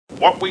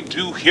What we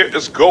do here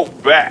is go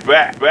back.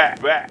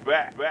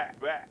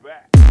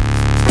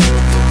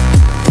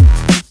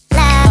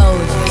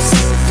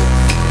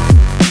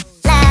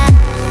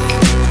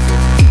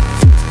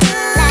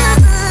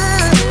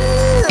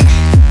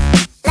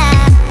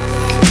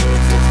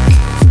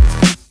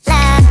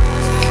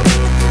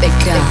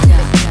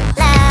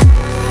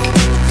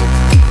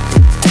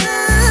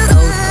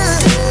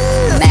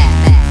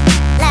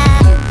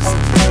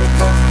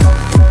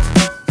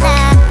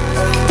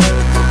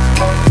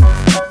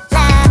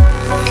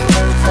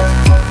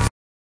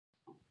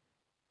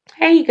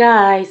 Hey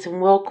guys,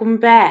 and welcome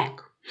back.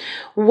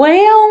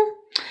 Well,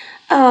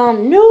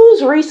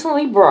 news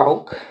recently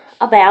broke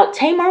about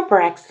Tamar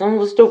Braxton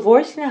was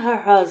divorcing her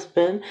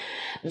husband,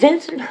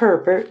 Vincent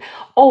Herbert,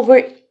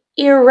 over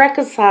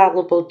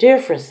irreconcilable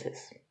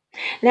differences.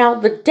 Now,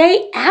 the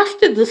day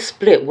after the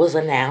split was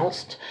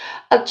announced,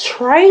 a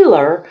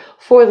trailer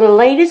for the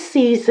latest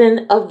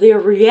season of their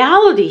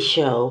reality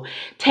show,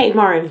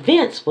 Tamar and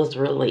Vince, was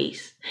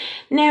released.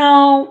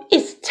 Now,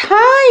 it's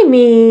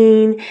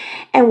timing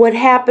and what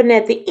happened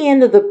at the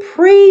end of the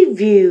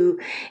preview,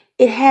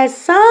 it has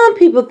some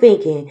people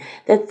thinking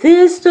that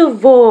this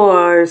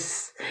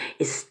divorce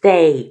is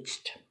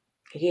staged.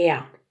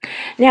 Yeah.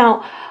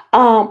 Now,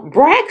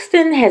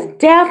 Braxton has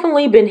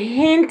definitely been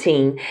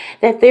hinting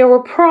that there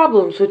were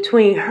problems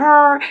between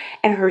her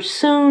and her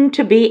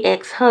soon-to-be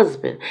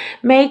ex-husband,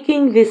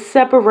 making this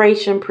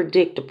separation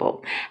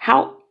predictable.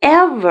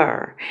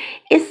 However,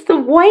 it's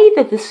the way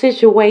that the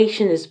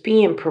situation is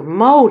being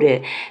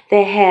promoted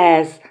that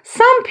has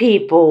some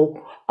people,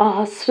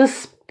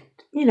 suspicious.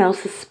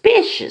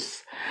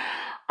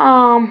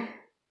 Now,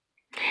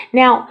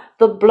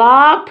 the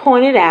blog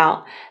pointed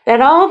out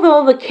that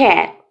although the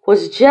cat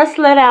was just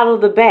let out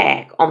of the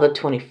bag on the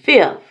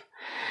 25th,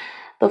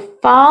 the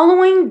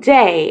following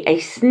day a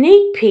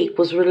sneak peek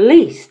was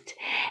released,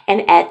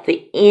 and at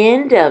the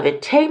end of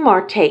it,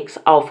 Tamar takes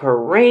off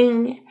her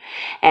ring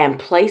and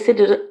places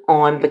it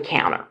on the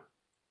counter.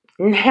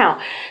 Now,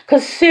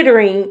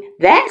 considering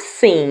that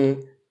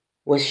scene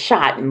was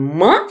shot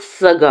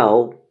months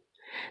ago,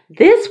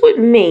 this would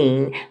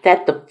mean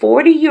that the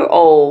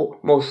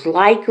 40-year-old most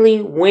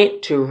likely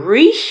went to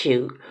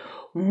reshoot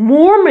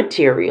more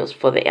materials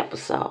for the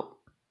episode.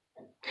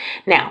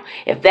 Now,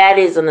 if that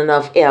isn't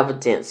enough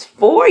evidence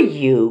for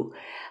you,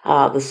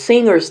 the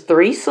singer's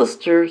three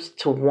sisters,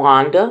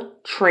 Tawanda,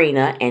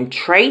 Trina, and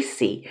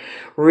Tracy,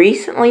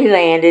 recently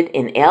landed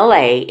in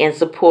LA in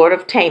support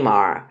of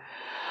Tamar.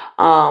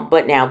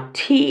 But now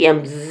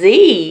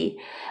TMZ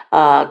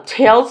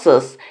tells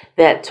us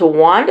that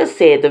Tawanda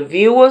said the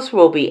viewers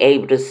will be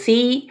able to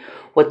see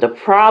what the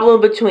problem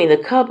between the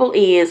couple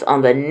is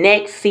on the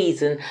next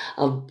season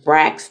of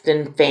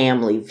Braxton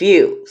Family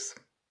Views.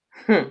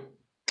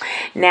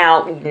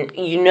 Now,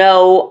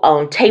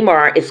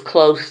 Tamar is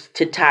close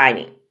to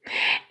Tiny.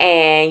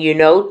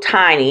 And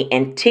Tiny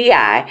and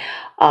T.I.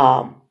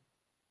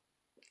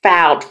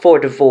 filed for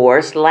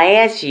divorce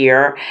last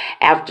year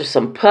after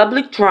some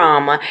public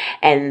drama,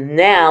 and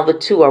now the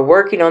two are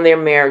working on their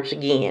marriage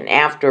again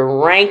after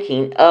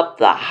ranking up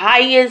the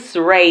highest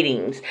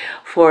ratings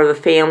for the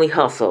Family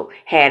Hustle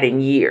had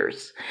in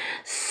years.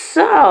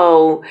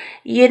 So,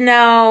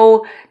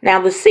 now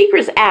the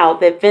secret's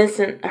out that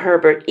Vincent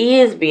Herbert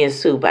is being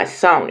sued by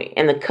Sony,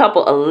 and the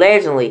couple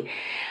allegedly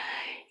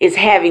is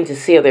having to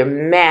sell their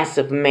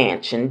massive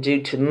mansion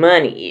due to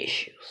money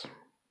issues.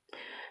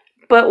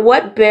 But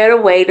what better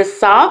way to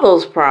solve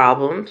those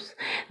problems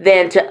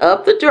than to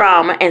up the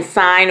drama and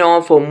sign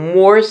on for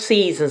more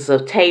seasons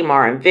of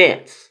Tamar and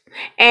Vince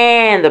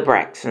and the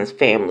Braxton's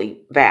family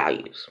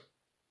values?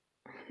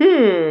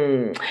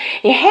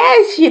 It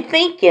has you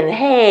thinking,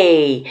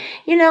 hey,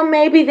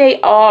 maybe they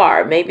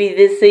are. Maybe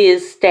this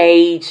is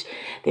staged.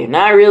 They're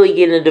not really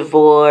getting a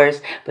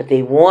divorce, but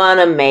they want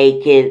to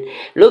make it.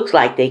 Looks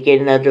like they're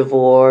getting a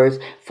divorce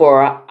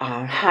for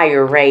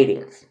higher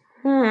ratings.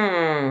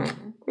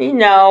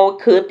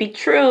 It could be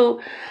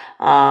true.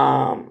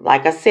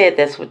 Like I said,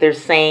 that's what they're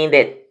saying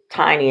that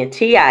Tiny and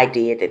T.I.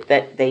 did.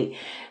 That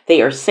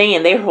they are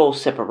saying their whole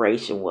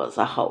separation was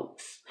a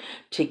hoax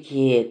to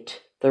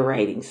get the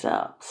ratings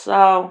up.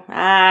 So,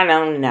 I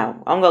don't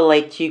know. I'm going to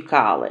let you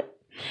call it.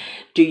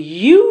 Do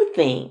you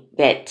think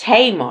that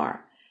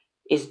Tamar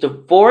is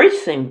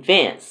divorcing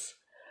Vince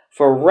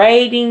for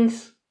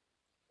ratings,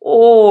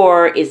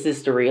 or is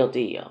this the real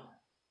deal?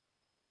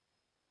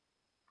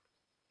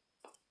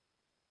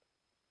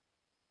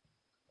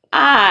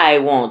 I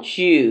want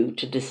you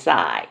to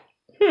decide.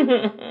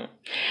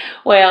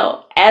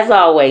 Well, as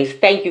always,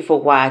 thank you for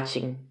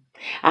watching.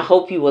 I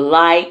hope you will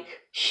like,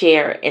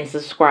 share, and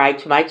subscribe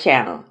to my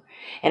channel.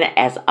 And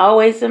as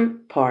always, in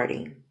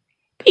parting,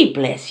 be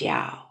blessed,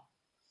 y'all.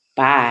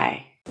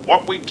 Bye.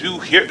 What we do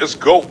here is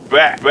go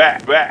back.